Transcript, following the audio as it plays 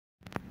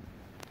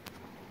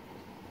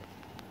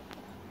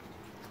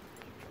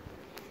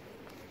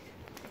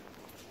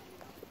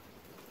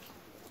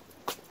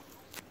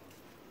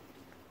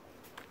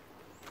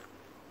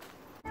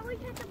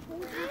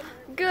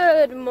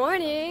Good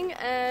morning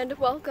and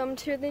welcome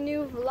to the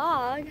new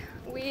vlog.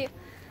 We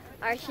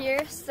are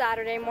here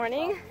Saturday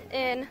morning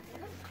in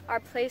our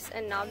place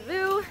in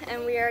Nauvoo,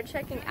 and we are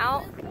checking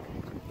out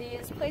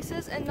these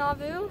places in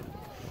Nauvoo.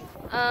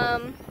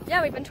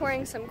 Yeah, we've been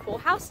touring some cool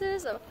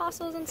houses of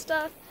apostles and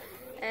stuff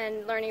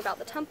and learning about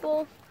the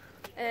temple,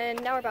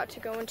 and now we're about to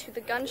go into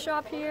the gun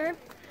shop here.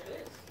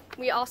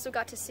 We also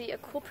got to see a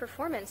cool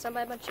performance done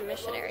by a bunch of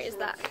missionaries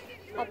that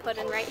I'll put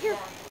in right here.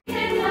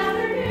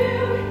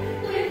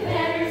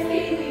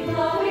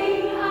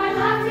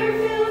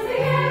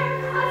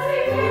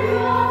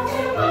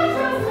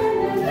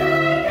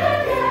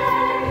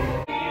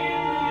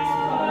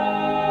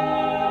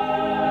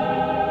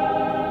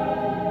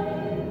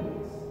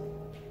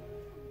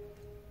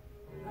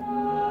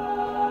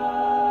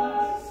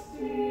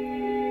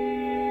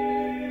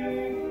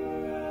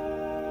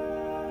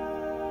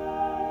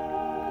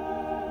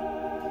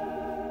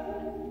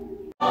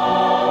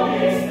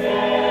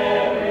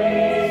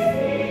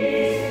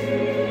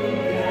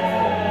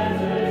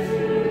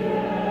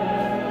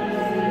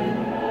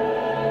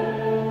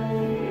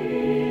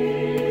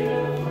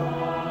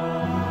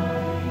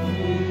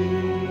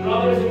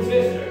 Brothers and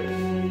sisters.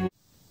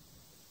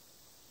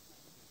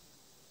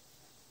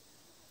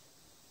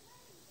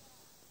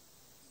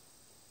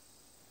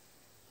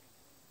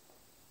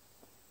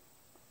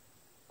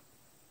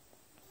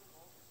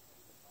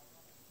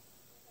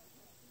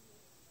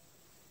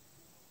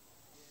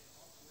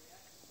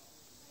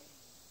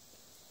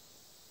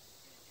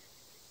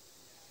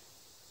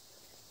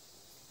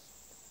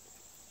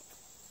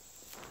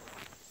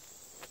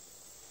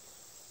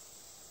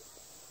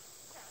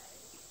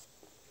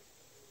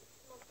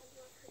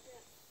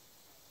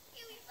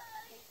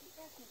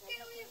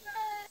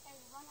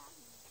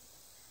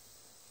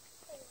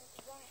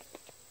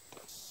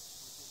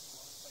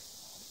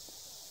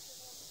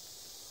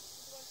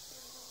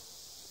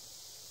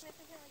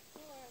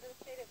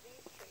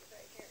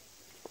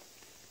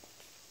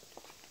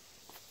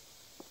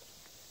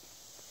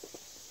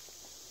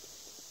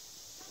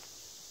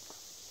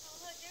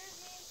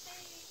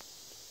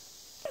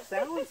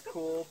 Sounds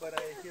cool, but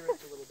I hear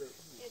it's a little bit.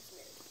 It's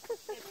weird.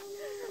 What's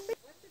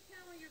the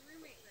town where your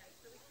roommate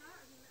lives? So we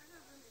thought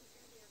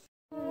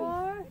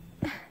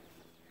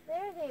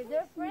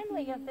They're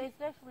friendly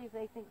especially if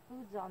they think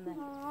food's on the.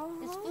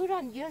 It's food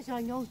on. Yes,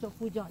 I know the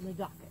food's on the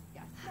docket.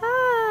 Yes.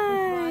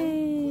 Hi.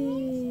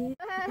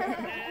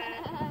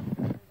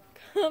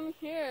 Come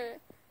here.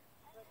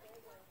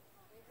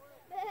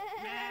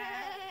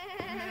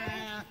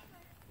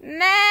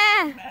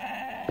 Meh.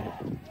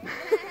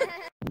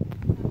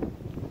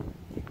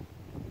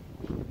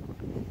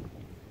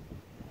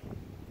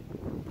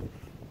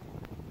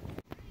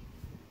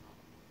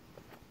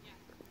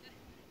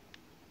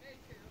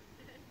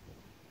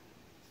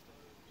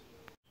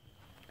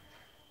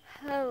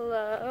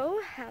 Hello,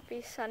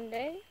 happy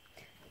Sunday.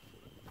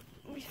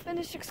 We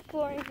finished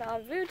exploring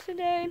Nauvoo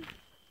today,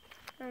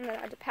 and then I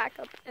had to pack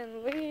up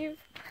and leave.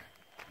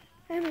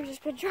 And we've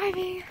just been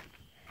driving,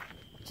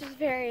 which is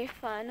very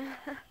fun.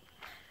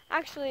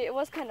 Actually, it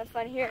was kind of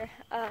fun here.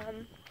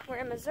 We're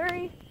in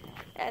Missouri,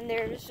 and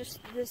there was just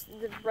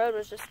the road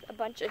was just a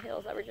bunch of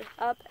hills that were just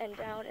up and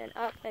down and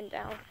up and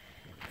down.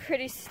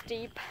 Pretty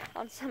steep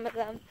on some of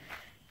them.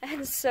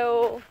 And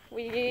so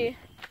we're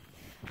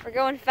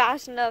going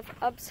fast enough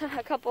up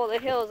a couple of the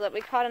hills that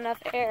we caught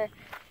enough air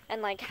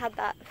and like had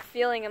that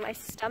feeling in my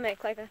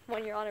stomach like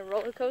when you're on a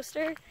roller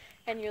coaster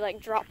and you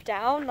like drop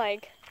down,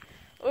 like,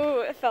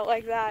 ooh, it felt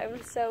like that. It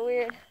was so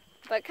weird,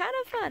 but kind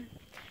of fun.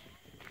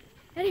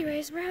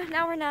 Anyways,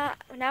 now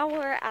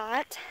we're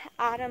at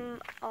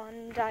Adam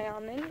on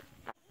Diamond.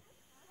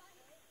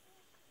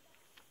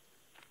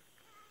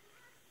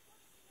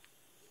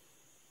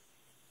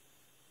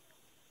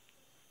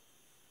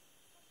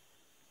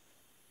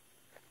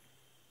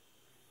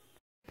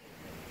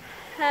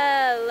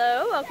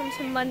 Hello, welcome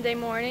to Monday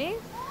morning.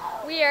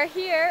 We are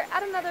here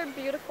at another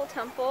beautiful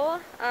temple.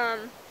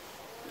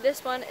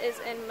 This one is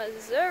in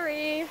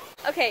Missouri.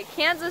 Okay,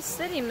 Kansas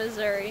City,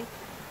 Missouri.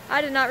 I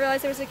did not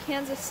realize there was a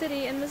Kansas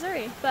City in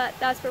Missouri, but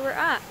that's where we're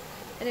at.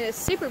 And it is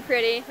super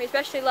pretty. We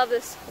especially love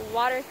this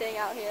water thing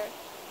out here.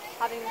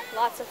 Having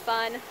lots of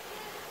fun.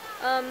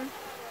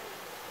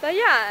 But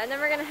yeah, and then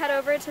we're gonna head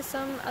over to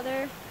some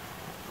other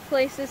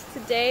places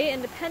today.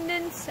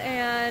 Independence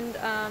and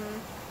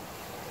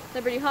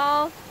Liberty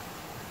Hall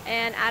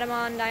and Adam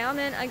on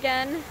Diamond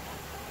again.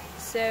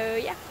 So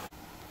yeah.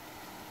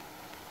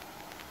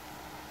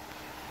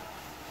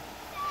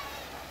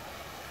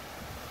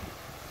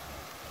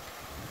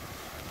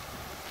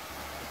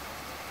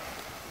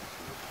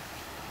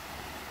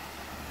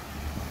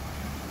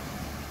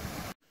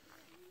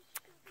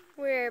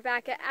 We're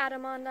back at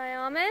Adam on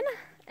Diamond,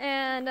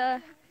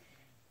 and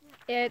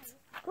it's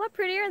a lot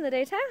prettier in the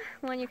daytime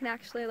when you can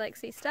actually like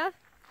see stuff.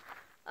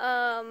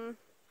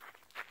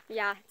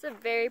 Yeah, it's a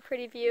very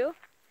pretty view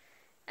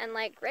and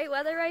like great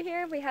weather right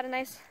here. We had a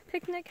nice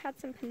picnic, had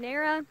some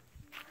Panera.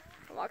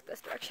 I'll walk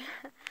this direction.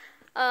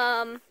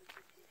 And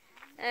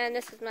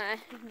this is my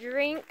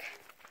drink.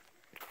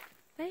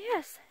 But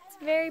yes,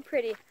 It's very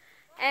pretty.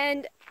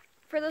 And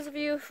for those of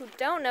you who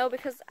don't know,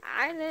 because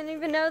I didn't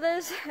even know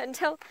this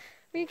until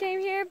we came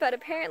here, but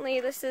apparently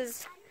this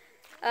is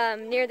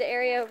near the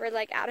area where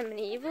like Adam and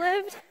Eve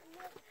lived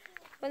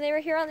when they were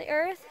here on the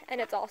earth,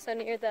 and it's also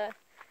near the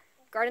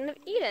Garden of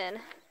Eden,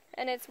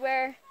 and it's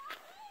where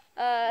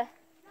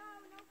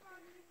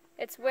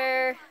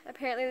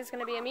apparently there's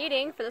going to be a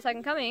meeting for the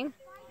second coming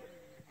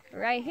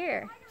right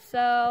here.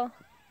 So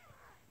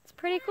it's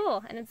pretty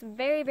cool, and it's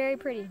very, very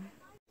pretty.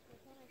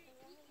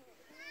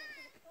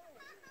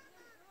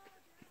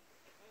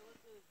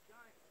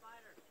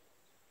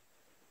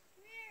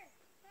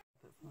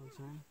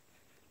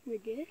 We're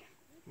good?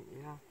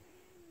 Yeah.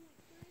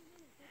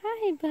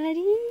 Hi,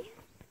 buddy.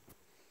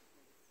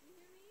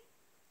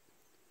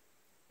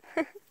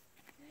 Are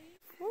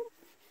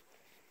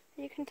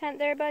you content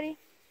there, buddy?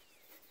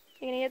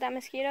 You gonna get that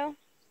mosquito?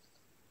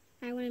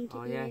 I want him to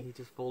Oh eat yeah, it. he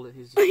just folded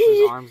his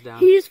arms down.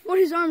 He just put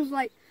his arms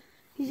like,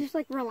 he's just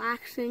like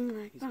relaxing,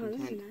 like, He's oh, this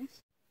is content.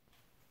 nice.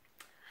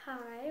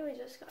 Hi, we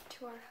just got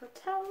to our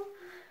hotel.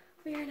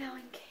 We are now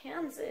in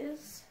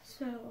Kansas,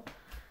 so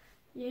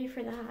yay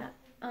for that.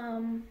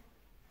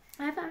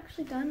 I haven't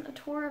actually done a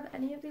tour of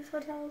any of these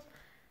hotels,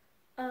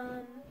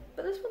 but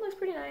this one looks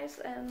pretty nice,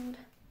 and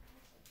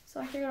so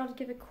I figured I'll just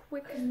give a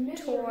quick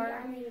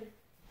tour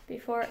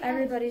before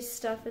everybody's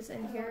stuff is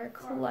in here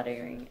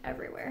cluttering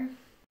everywhere.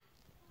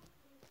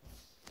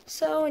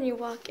 So when you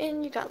walk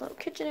in, you got a little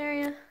kitchen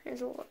area.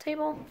 There's a little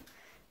table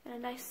and a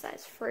nice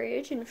size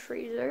fridge and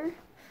freezer,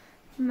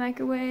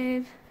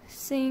 microwave,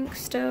 sink,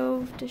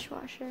 stove,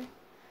 dishwasher.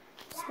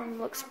 This one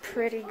looks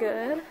pretty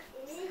good.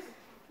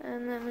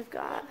 And then we've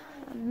got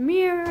a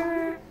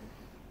mirror.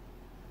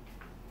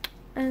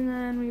 And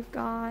then we've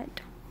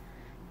got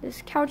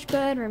this couch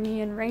bed where me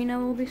and Raina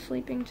will be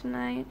sleeping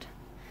tonight.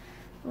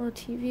 A little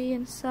TV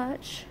and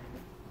such.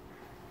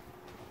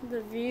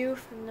 The view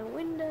from the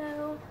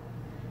window,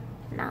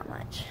 not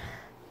much.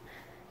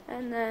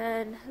 And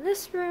then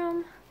this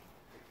room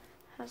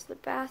has the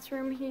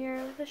bathroom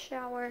here with a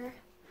shower.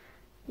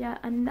 Yet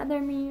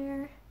another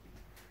mirror.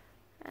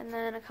 And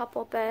then a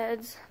couple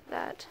beds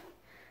that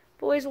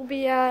boys will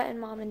be at, and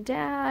mom and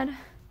dad.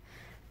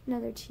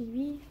 Another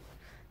TV.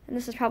 And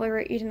this is probably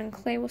where Eden and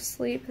Clay will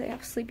sleep. They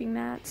have sleeping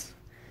mats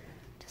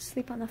to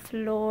sleep on the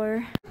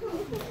floor.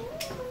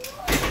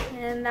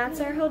 And that's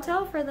our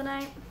hotel for the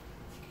night.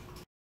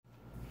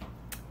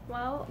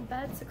 Well,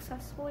 bed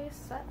successfully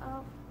set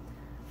up.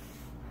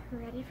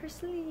 Ready for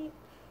sleep.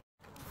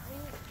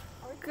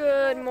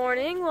 Good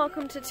morning.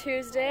 Welcome to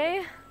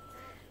Tuesday.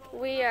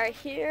 We are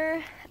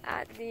here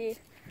at the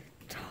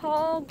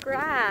Tall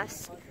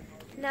Grass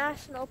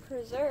National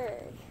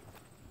Preserve.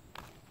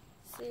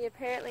 See,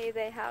 apparently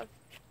they have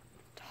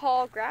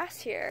tall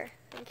grass here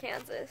in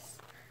Kansas.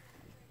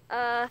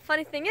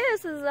 Funny thing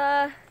is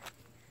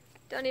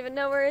don't even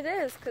know where it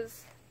is,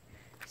 because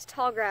there's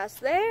tall grass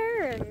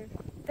there and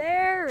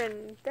there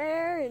and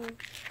there and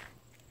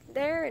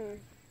there, and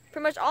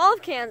pretty much all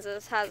of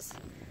Kansas has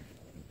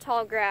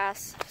tall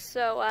grass.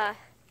 So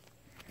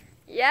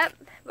yep,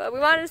 but we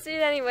wanted to see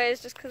it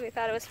anyways just because we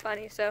thought it was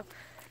funny, so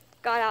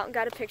got out and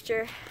got a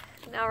picture.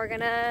 Now we're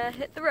gonna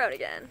hit the road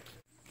again.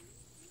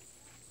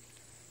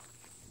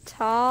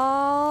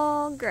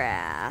 Tall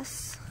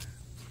grass.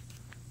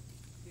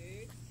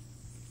 Okay.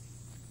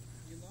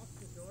 You locked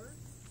the door?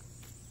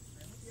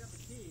 I hope you have the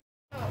key.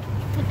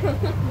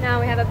 Now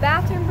we have a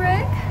bathroom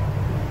break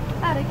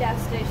at a gas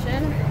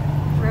station.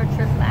 Road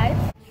trip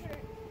life.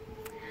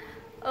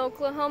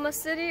 Oklahoma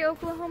City,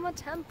 Oklahoma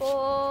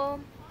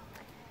Temple.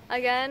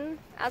 Again,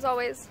 as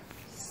always,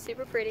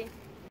 super pretty.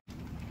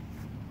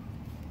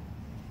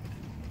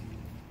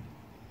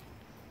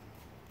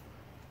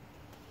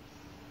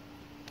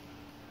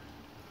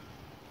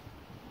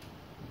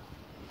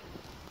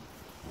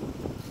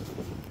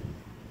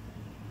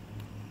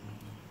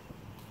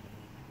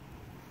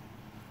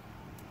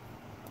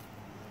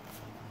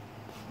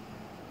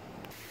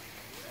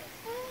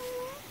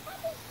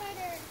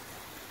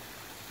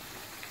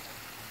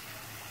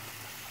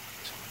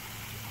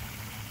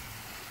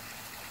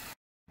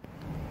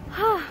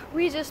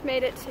 We just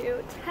made it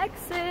to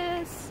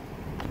Texas.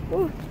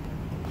 Woo.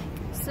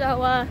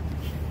 So,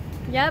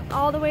 yep,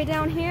 all the way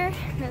down here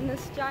in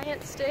this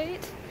giant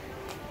state.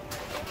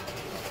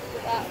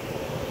 Look at that.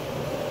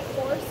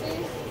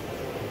 Horses.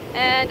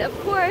 And of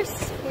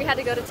course, we had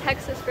to go to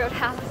Texas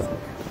Roadhouse,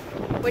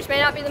 which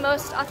may not be the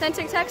most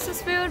authentic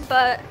Texas food,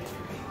 but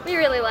we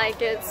really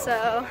like it,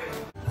 so.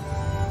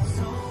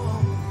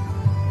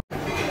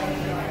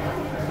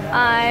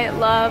 I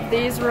love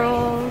these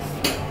rolls.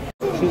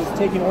 She's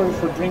taking orders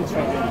for drinks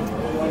right now.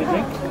 You want a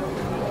drink?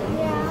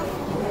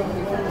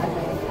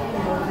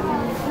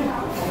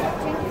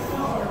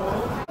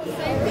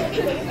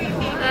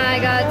 I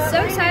got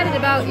so excited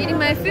about eating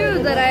my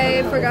food that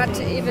I forgot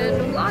to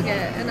even vlog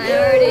it, and I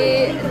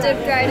already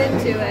dipped right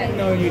into it.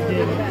 No, you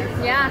didn't.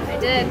 Yeah, I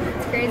did.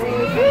 It's crazy.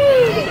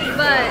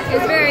 But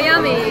it's very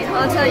yummy,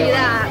 I'll tell you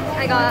that.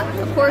 I got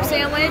a pork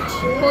sandwich,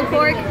 pulled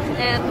pork,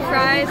 and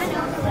fries,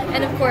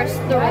 and of course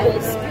the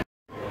rolls.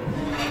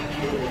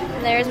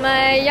 And there's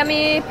my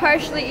yummy,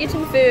 partially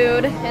eaten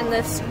food in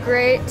this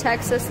great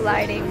Texas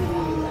lighting.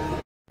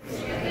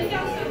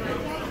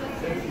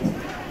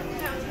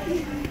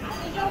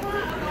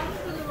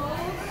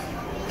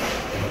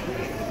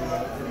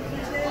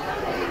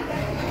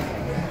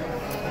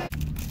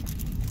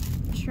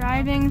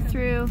 Driving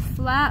through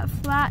flat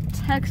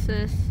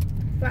Texas.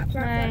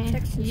 My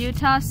Texas.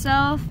 Utah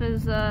self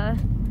is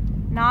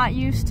not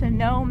used to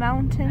no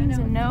mountains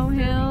and no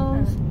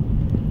hills.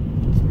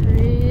 It's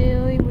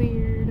really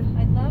weird.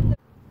 I love the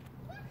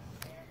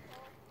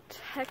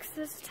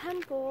Texas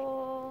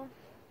Temple.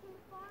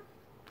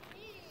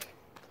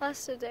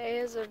 Plus today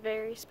is a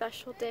very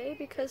special day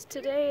because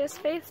today is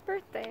Faith's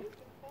birthday.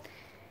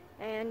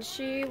 And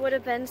she would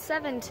have been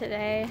 7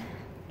 today.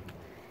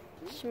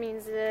 Which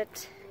means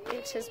that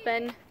it has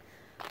been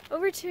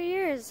over 2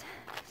 years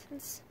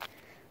since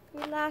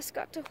we last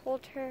got to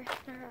hold her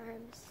in our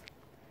arms.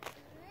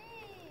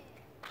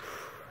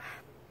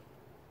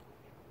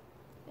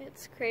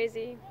 It's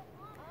crazy.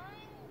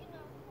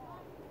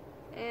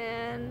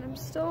 And I'm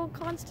still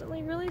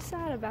constantly really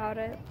sad about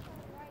it.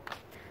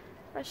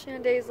 Especially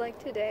on days like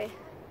today.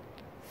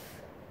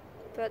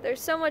 But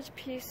there's so much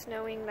peace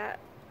knowing that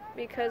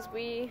because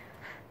we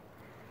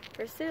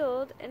were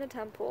sealed in a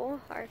temple,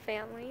 our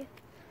family,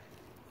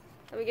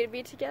 and we get to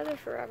be together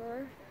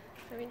forever,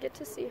 and we get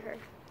to see her.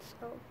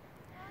 So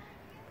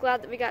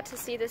glad that we got to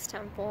see this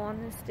temple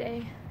on this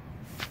day.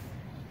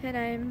 And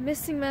I'm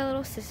missing my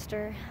little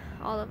sister.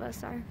 All of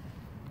us are.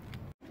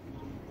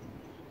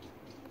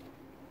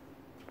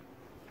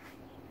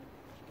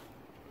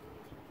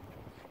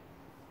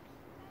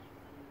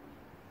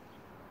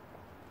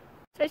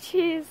 Say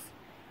cheese.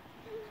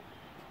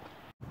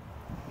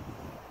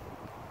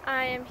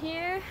 I am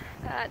here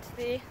at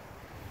the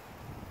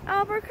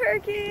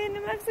Albuquerque,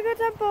 New Mexico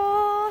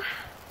temple.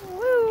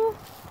 Woo!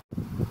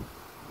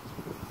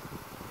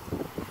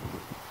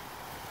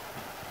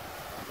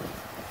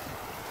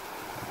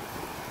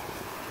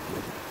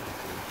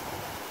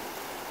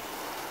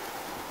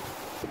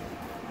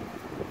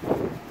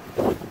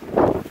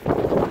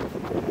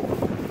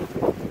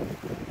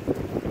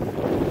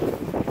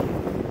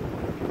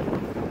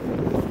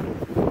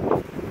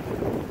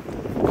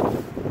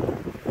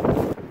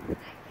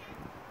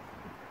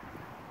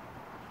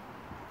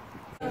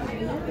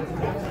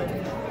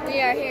 We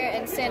are here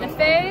in Santa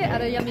Fe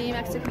at a yummy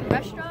Mexican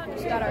restaurant.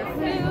 Just got our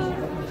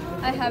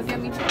food. I have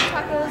yummy chicken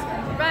tacos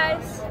and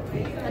rice.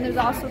 And there's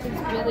also these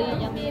really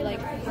yummy like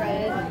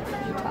bread,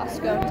 Utah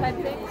scone type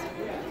things.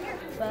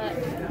 But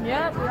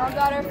yeah, we all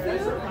got our food.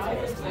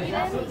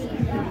 Just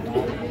eating.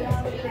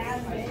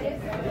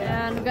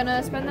 And I'm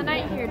gonna spend the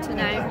night here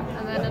tonight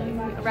and then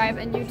arrive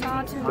in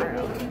Utah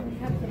tomorrow.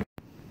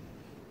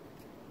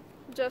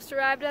 Just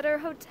arrived at our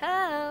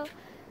hotel.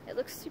 It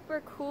looks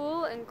super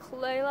cool and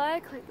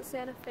clay-like the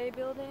Santa Fe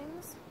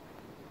buildings,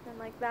 and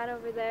like that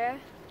over there.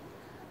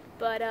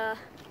 But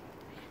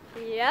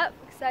yep,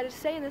 excited to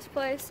stay in this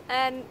place.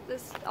 And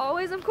this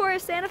always, of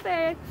course, Santa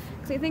Fe,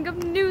 because we think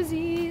of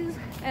Newsies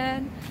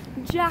and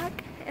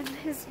Jack and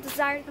his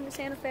desire to come to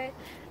Santa Fe.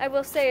 I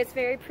will say it's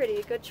very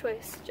pretty. Good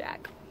choice,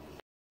 Jack.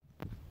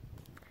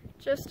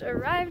 Just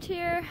arrived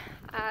here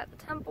at the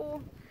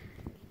temple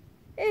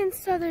in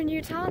southern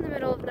Utah, in the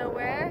middle of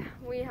nowhere.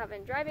 We have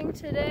been driving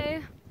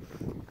today.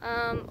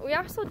 We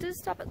also did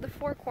stop at the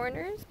Four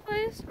Corners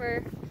place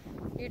where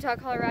Utah,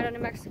 Colorado, New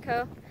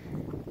Mexico,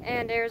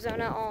 and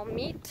Arizona all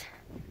meet.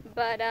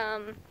 But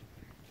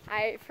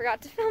I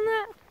forgot to film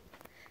that.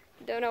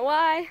 Don't know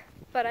why,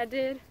 but I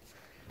did.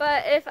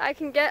 But if I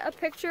can get a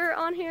picture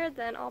on here,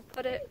 then I'll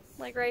put it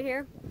like right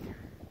here.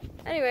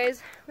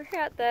 Anyways, we're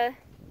here at the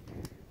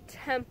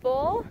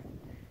temple,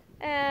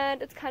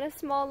 and it's kind of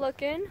small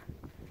looking,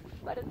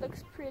 but it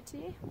looks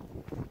pretty.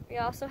 We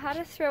also had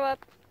a throw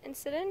up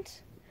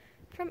incident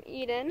from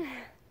Eden.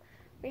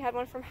 We had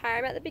one from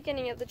Hiram at the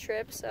beginning of the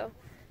trip, so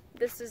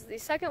this is the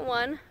second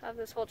one of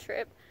this whole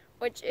trip,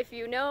 which if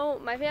you know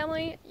my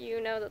family, you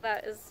know that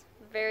that is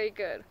very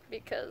good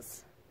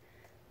because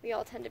we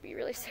all tend to be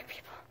really sick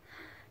people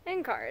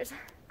in cars.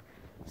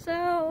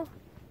 So,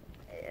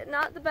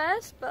 not the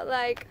best, but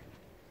like,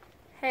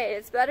 hey,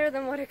 it's better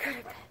than what it could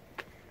have been.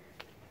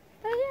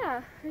 But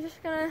yeah, we're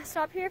just gonna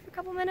stop here for a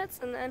couple minutes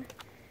and then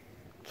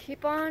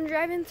keep on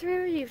driving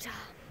through Utah.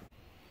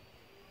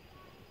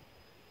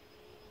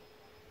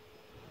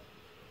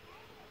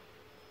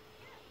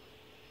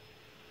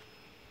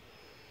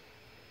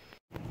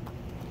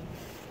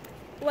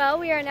 Well,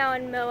 we are now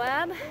in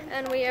Moab,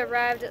 and we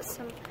arrived at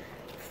some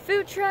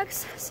food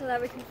trucks so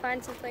that we can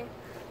find something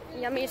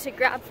yummy to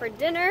grab for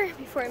dinner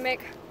before we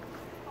make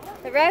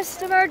the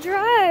rest of our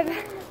drive.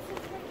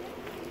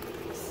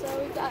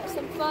 So we got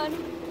some fun,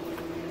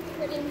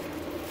 pretty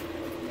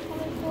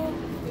colorful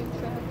food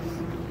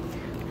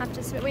trucks. Have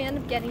to see what we end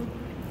up getting.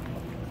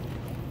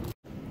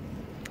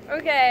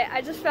 Okay,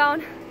 I just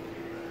found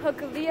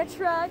Hokalia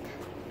truck,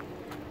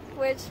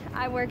 which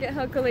I work at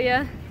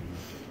Hokalia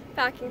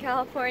back in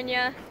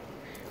California.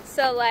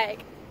 So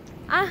like,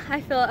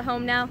 I feel at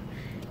home now.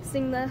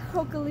 Seeing the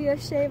Hokalia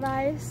shave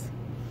ice.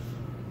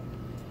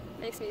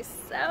 Makes me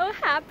so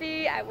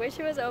happy. I wish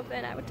it was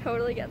open. I would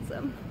totally get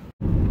some.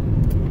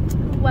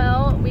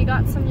 Well, we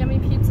got some yummy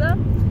pizza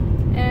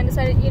and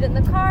decided to eat it in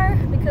the car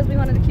because we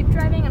wanted to keep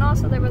driving, and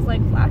also there was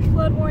like flash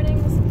flood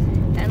warnings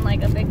and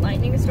like a big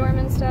lightning storm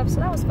and stuff, so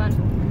that was fun.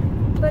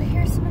 But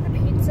here's some of the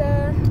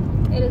pizza.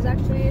 It is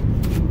actually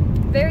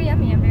very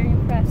yummy. I'm very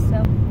impressed,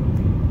 so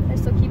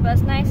this will keep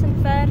us nice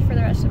and fed for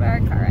the rest of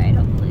our car ride,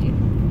 hopefully.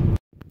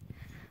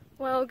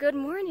 Well, good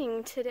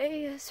morning.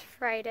 Today is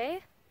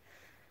Friday.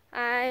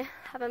 I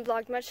haven't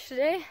vlogged much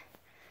today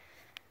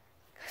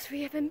because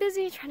we have been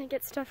busy trying to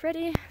get stuff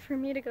ready for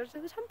me to go to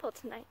the temple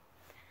tonight.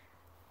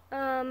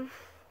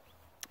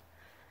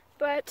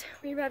 But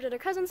we arrived at a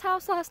cousin's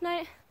house last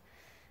night,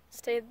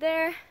 stayed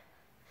there.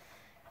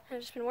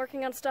 I've just been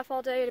working on stuff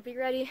all day to be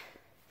ready.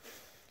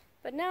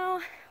 But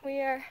now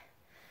we are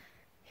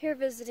here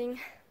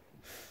visiting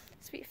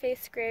Sweet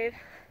Faith's grave.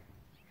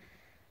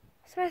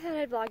 So I thought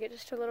I'd vlog it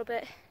just a little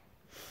bit.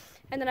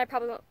 And then I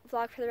probably won't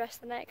vlog for the rest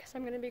of the night because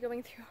I'm going to be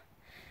going through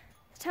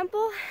the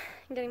temple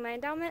and getting my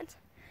endowment.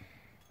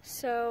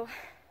 So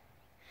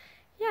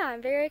yeah,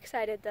 I'm very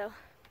excited though.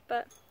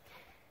 But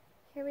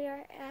here we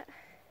are at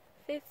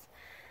Faith's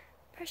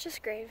precious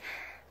grave,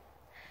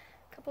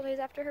 a couple days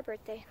after her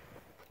birthday.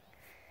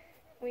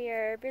 We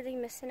are really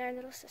missing our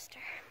little sister.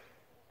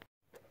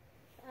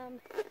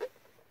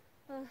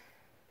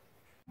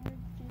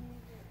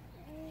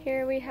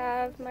 Here we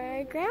have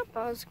my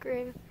grandpa's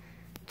grave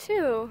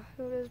too,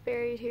 who was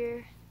buried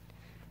here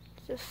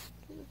just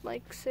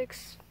like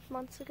 6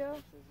 months ago.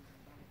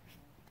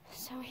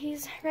 So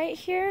he's right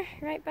here,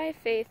 right by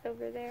Faith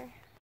over there.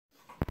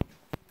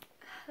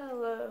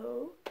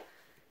 Hello.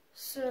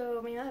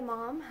 So me and my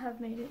mom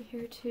have made it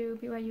here to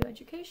BYU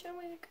Education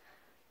Week,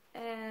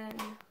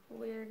 and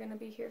we're gonna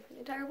be here for the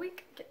entire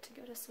week, get to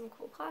go to some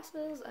cool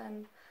classes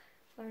and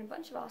learn a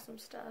bunch of awesome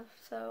stuff.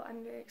 So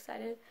I'm very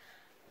excited.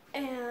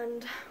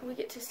 And we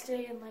get to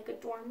stay in like a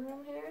dorm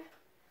room here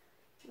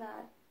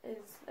that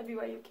is a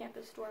BYU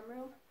campus dorm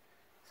room.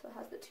 So it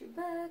has the 2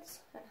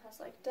 beds and has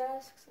like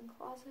desks and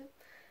closet.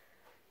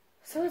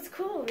 So it's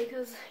cool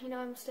because, you know,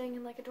 I'm staying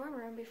in like a dorm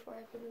room before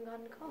I've even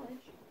gone to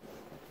college.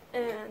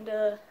 And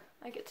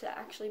I get to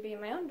actually be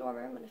in my own dorm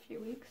room in a few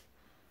weeks.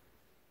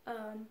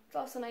 It's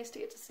also nice to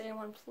get to stay in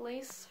one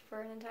place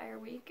for an entire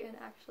week and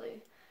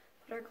actually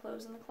put our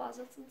clothes in the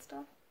closets and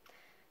stuff.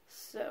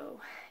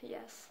 So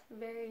yes,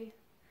 very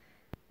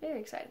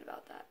excited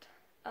about that.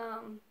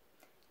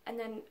 And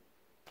then,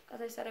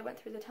 as I said, I went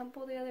through the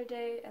temple the other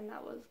day, and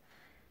that was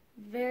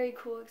a very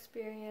cool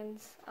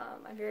experience.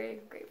 I'm very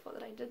grateful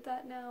that I did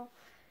that now,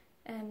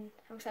 and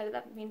I'm excited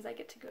that means I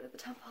get to go to the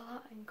temple a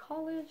lot in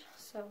college,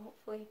 so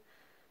hopefully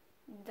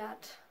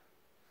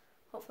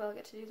I'll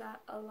get to do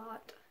that a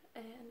lot.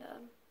 And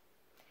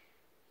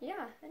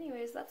yeah,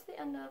 anyways, that's the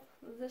end of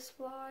this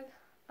vlog,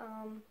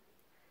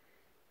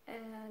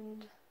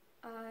 and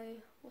I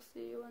will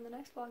see you in the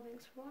next vlog.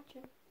 Thanks for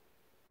watching.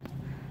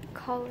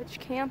 College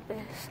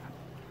campus.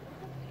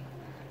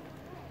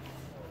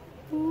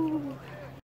 Ooh.